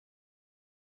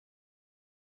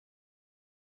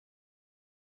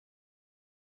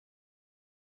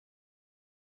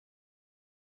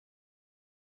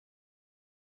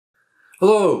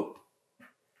Hello.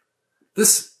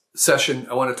 This session,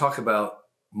 I want to talk about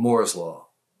Moore's Law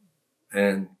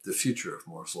and the future of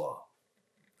Moore's Law.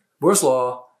 Moore's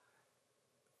Law,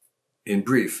 in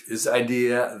brief, is the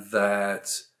idea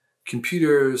that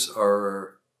computers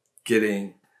are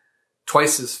getting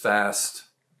twice as fast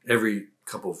every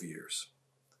couple of years,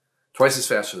 twice as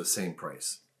fast for the same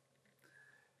price.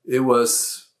 It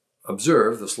was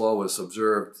observed, this law was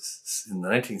observed in the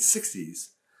 1960s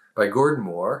by Gordon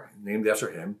Moore, named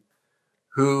after him,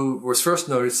 who was first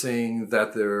noticing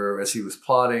that as he was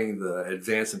plotting the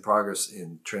advance and progress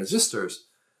in transistors,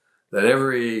 that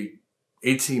every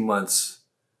 18 months,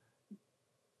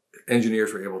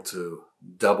 engineers were able to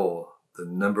double the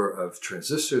number of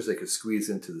transistors they could squeeze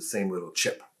into the same little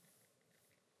chip.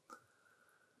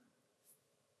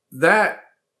 That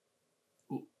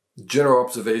general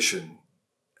observation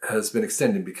has been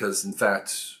extended because, in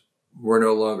fact, we're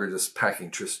no longer just packing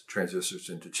transistors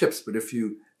into chips. But if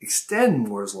you extend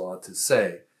Moore's Law to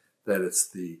say that it's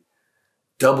the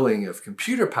doubling of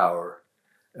computer power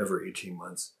every 18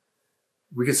 months,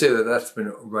 we could say that that's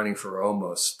been running for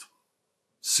almost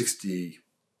 60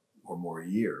 or more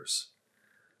years.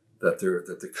 That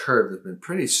the curve has been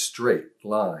pretty straight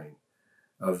line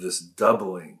of this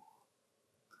doubling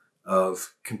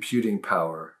of computing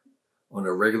power on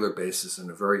a regular basis in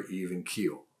a very even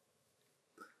keel.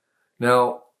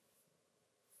 Now,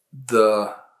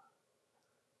 the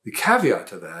caveat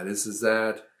to that is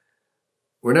that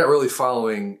we're not really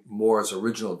following Moore's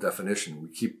original definition. We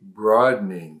keep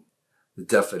broadening the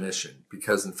definition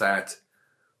because, in fact,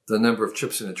 the number of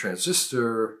chips in a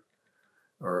transistor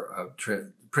or a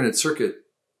printed circuit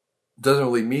doesn't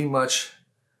really mean much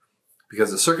because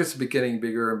the circuits are getting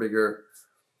bigger and bigger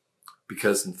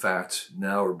because, in fact,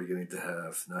 now we're beginning to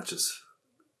have not just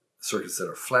circuits that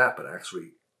are flat, but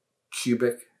actually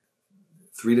cubic,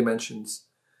 3 dimensions.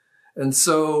 And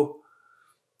so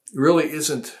it really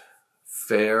isn't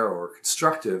fair or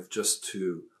constructive just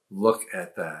to look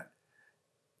at that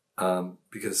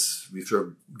because we've sort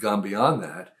of gone beyond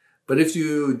that. But if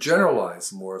you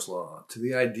generalize Moore's Law to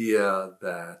the idea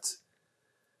that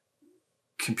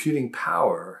computing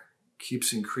power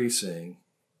keeps increasing,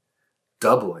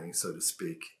 doubling, so to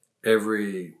speak,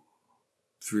 every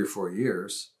 3 or 4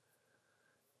 years,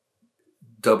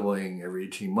 doubling every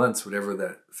 18 months, whatever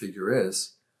that figure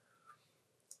is,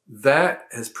 that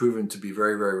has proven to be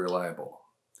very, very reliable.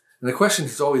 And the question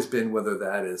has always been whether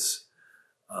that is,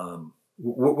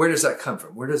 where does that come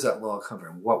from? Where does that law come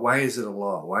from? Why is it a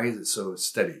law? Why is it so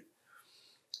steady?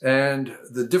 And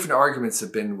the different arguments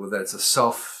have been that it's a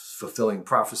self-fulfilling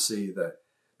prophecy, that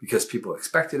because people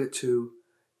expected it to,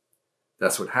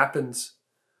 that's what happens.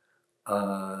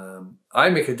 I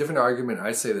make a different argument.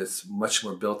 I say that's much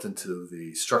more built into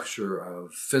the structure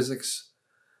of physics,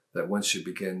 that once you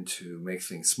begin to make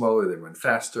things smaller, they run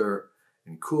faster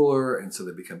and cooler, and so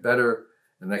they become better,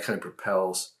 and that kind of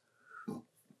propels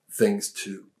things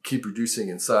to keep reducing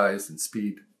in size and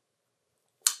speed.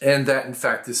 And that, in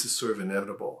fact, this is sort of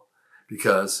inevitable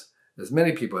because, as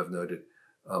many people have noted,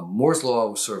 Moore's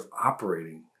Law was sort of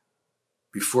operating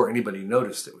before anybody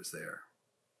noticed it was there.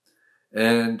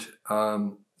 And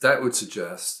that would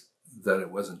suggest that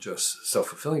it wasn't just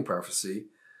self-fulfilling prophecy,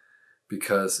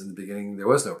 because in the beginning there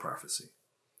was no prophecy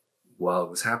while it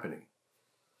was happening.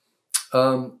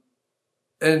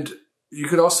 And you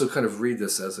could also kind of read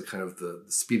this as a kind of the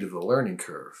speed of the learning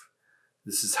curve.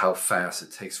 This is how fast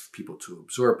it takes for people to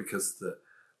absorb, because the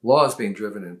law is being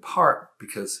driven in part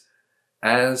because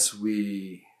as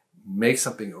we make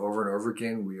something over and over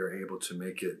again, we are able to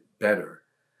make it better.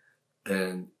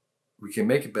 And we can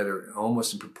make it better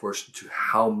almost in proportion to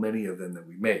how many of them that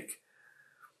we make.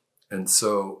 And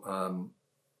so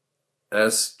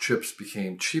as chips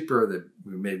became cheaper, that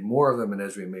we made more of them, and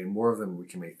as we made more of them, we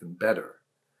can make them better.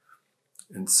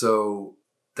 And so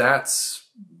that's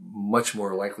much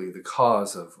more likely the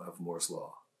cause of Moore's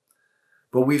Law.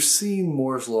 But we've seen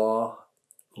Moore's Law,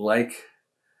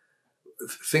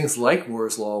 things like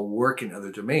Moore's Law, work in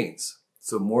other domains.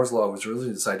 So Moore's Law was really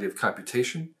this idea of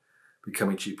computation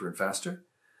becoming cheaper and faster.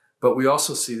 But we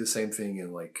also see the same thing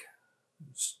in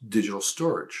digital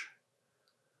storage,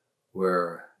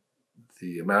 where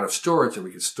the amount of storage that we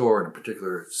could store in a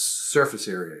particular surface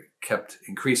area kept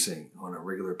increasing on a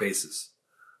regular basis,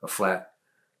 not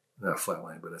a flat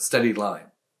line, but a steady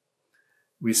line.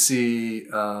 We see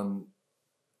bandwidth,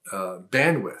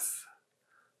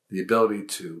 the ability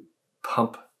to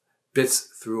pump bits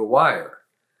through a wire.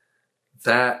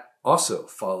 That also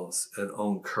follows an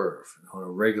own curve on a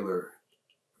regular,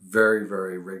 very,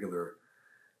 very regular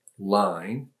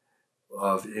line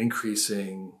of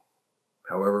increasing,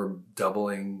 however,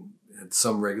 doubling at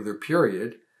some regular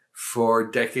period for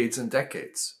decades and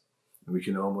decades. And we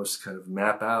can almost kind of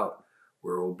map out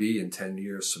where we'll be in 10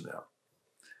 years from now.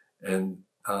 And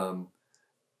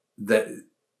that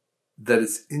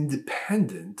is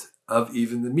independent of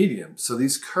even the medium. So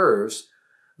these curves,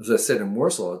 as I said in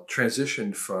Moore's law,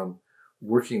 transitioned from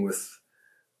working with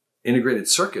integrated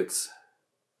circuits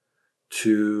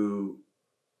to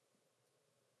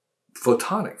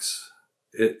photonics.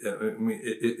 It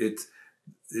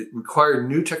required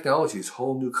new technologies,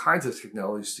 whole new kinds of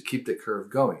technologies to keep that curve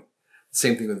going.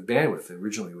 Same thing with bandwidth.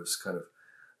 Originally it was kind of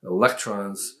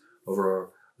electrons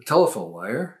over a telephone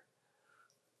wire.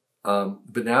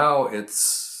 But now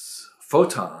it's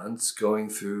photons going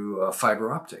through a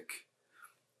fiber optic.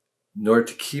 In order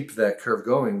to keep that curve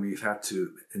going, we've had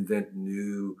to invent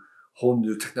whole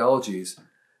new technologies.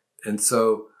 And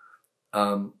so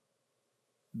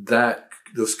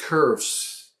those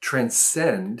curves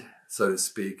transcend, so to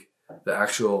speak, the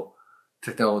actual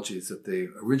technologies that they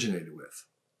originated with.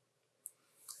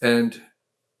 And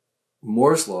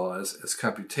Moore's law as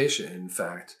computation, in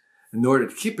fact, in order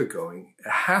to keep it going, it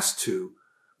has to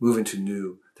move into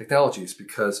new technologies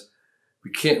because we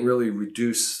can't really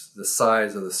reduce the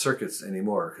size of the circuits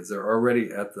anymore because they're already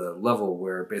at the level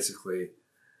where basically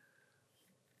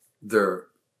the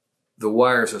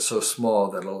wires are so small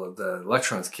that all of the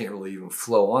electrons can't really even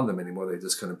flow on them anymore. They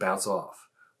just kind of bounce off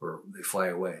or they fly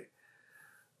away.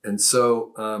 And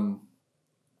so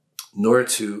in order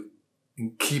to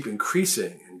keep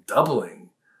increasing and doubling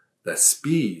that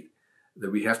speed, that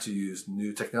we have to use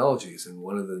new technologies. And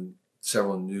one of the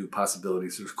several new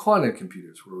possibilities is quantum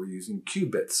computers, where we're using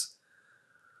qubits.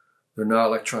 They're not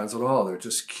electrons at all. They're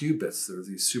just qubits. They're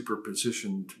these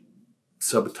superpositioned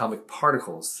subatomic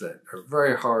particles that are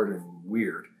very hard and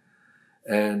weird.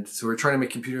 And so we're trying to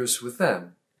make computers with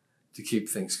them to keep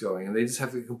things going. And they just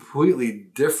have a completely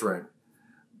different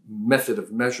method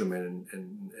of measurement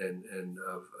and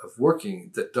of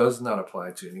working that does not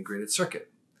apply to an integrated circuit.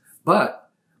 But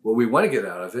what we want to get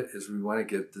out of it is we want to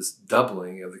get this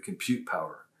doubling of the compute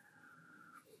power.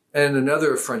 And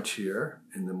another frontier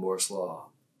in the Moore's law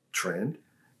trend,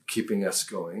 keeping us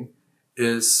going,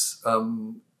 is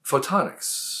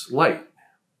photonics, light.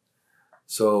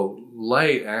 So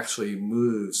light actually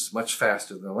moves much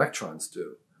faster than electrons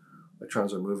do.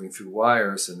 Electrons are moving through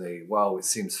wires, and while it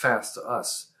seems fast to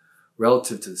us,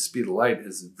 relative to the speed of light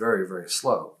is very, very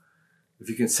slow. If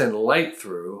you can send light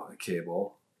through a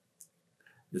cable,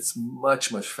 it's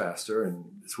much, much faster, and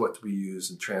it's what we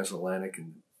use in transatlantic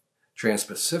and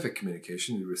trans-Pacific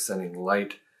communication. We're sending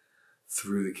light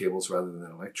through the cables rather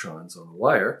than electrons on the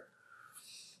wire.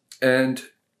 And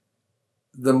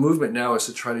the movement now is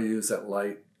to try to use that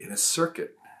light in a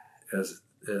circuit as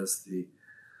the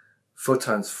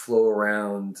photons flow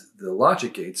around the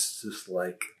logic gates just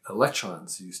like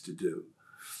electrons used to do.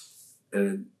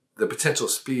 And the potential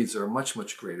speeds are much,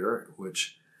 much greater,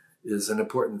 which is an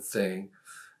important thing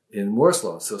in Moore's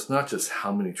law. So it's not just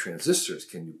how many transistors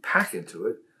can you pack into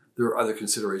it. There are other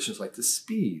considerations like the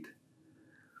speed,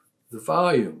 the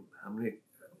volume,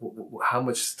 how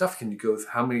much stuff can you go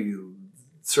through, how many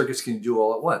circuits can you do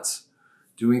all at once,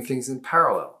 doing things in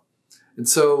parallel. And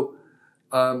so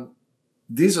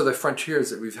these are the frontiers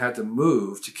that we've had to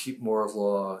move to keep Moore's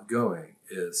law going,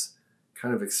 is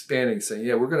kind of expanding, saying,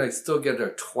 yeah, we're going to still get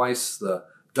twice the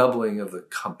doubling of the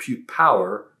compute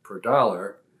power per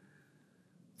dollar,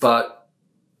 but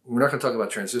we're not going to talk about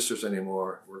transistors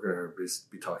anymore. We're going to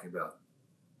be talking about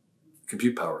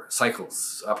compute power,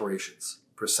 cycles, operations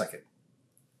per second.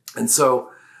 And so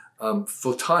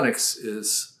photonics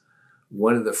is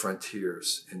one of the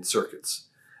frontiers in circuits.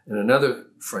 And another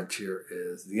frontier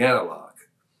is the analog.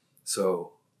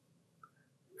 So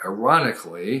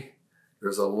ironically,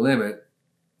 there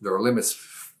are limits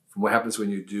from what happens when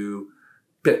you do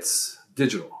bits,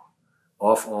 digital,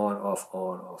 off, on, off,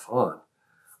 on, off, on.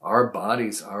 Our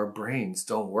bodies, our brains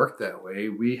don't work that way.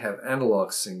 We have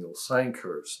analog signals, sine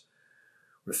curves,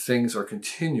 where things are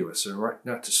continuous and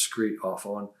not discrete, off,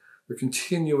 on. They're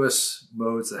continuous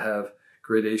modes that have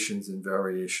gradations and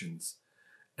variations.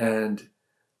 And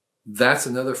that's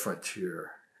another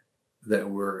frontier that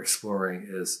we're exploring,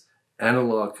 is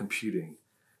analog computing,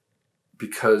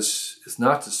 because it's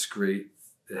not discrete.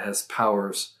 It has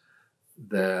powers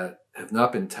that have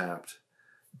not been tapped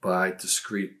by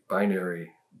discrete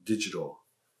binary digital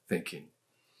thinking.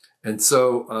 And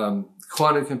so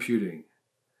quantum computing,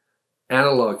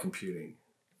 analog computing,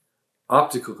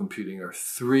 optical computing are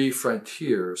three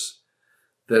frontiers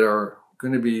that are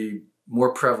going to be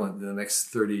more prevalent in the next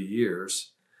 30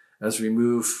 years as we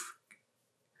move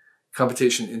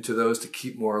computation into those to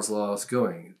keep Moore's laws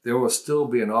going. There will still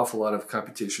be an awful lot of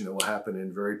computation that will happen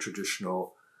in very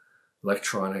traditional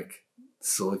electronic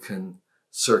silicon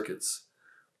circuits,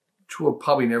 which will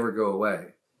probably never go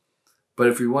away. But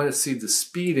if we want to see the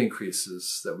speed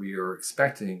increases that we are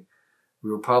expecting, we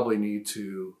will probably need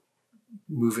to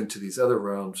move into these other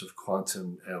realms of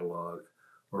quantum analog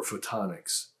or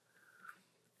photonics.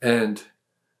 And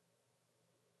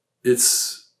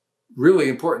it's really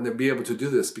important to be able to do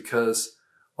this because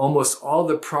almost all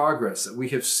the progress that we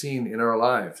have seen in our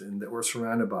lives and that we're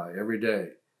surrounded by every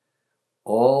day,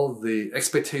 all the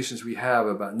expectations we have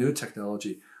about new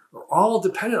technology are all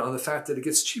dependent on the fact that it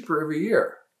gets cheaper every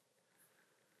year.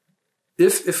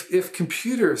 If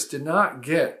computers did not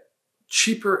get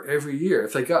cheaper every year,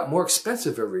 if they got more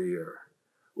expensive every year,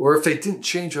 or if they didn't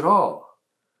change at all,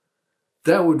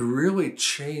 that would really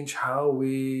change how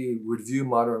we would view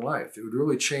modern life. It would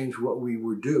really change what we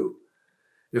would do.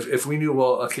 If we knew,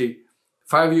 well, okay,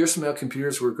 5 years from now,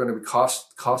 computers were going to be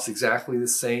cost exactly the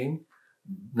same,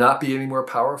 not be any more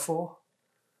powerful,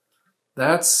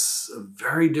 that's a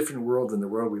very different world than the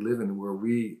world we live in, where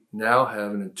we now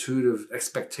have an intuitive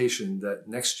expectation that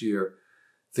next year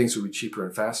things will be cheaper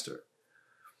and faster.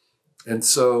 And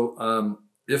so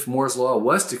if Moore's law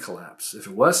was to collapse, if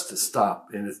it was to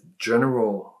stop in its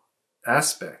general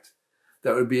aspect,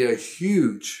 that would be a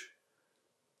huge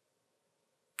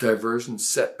diversion,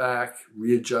 setback,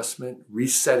 readjustment,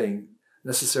 resetting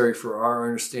necessary for our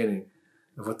understanding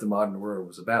of what the modern world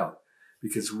was about.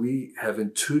 Because we have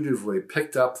intuitively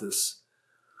picked up this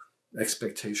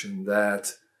expectation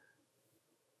that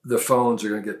the phones are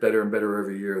going to get better and better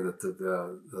every year, that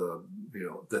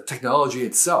the technology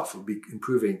itself will be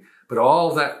improving, but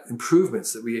all that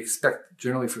improvements that we expect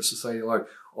generally for society at large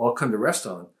all come to rest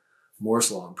on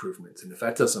Moore's law improvements. And if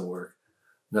that doesn't work,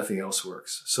 nothing else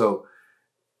works. So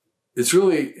it's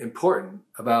really important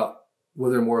about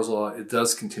whether Moore's law, it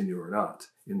does continue or not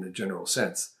in the general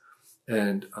sense.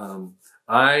 And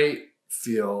I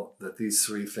feel that these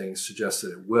three things suggest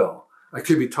that it will. I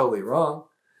could be totally wrong,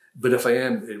 but if I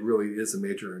am, it really is a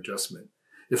major adjustment.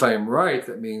 If I am right,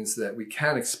 that means that we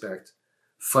can expect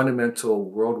fundamental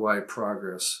worldwide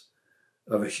progress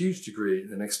of a huge degree in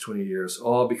the next 20 years,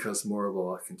 all because Moore's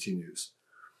law continues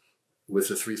with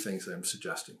the three things I'm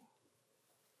suggesting.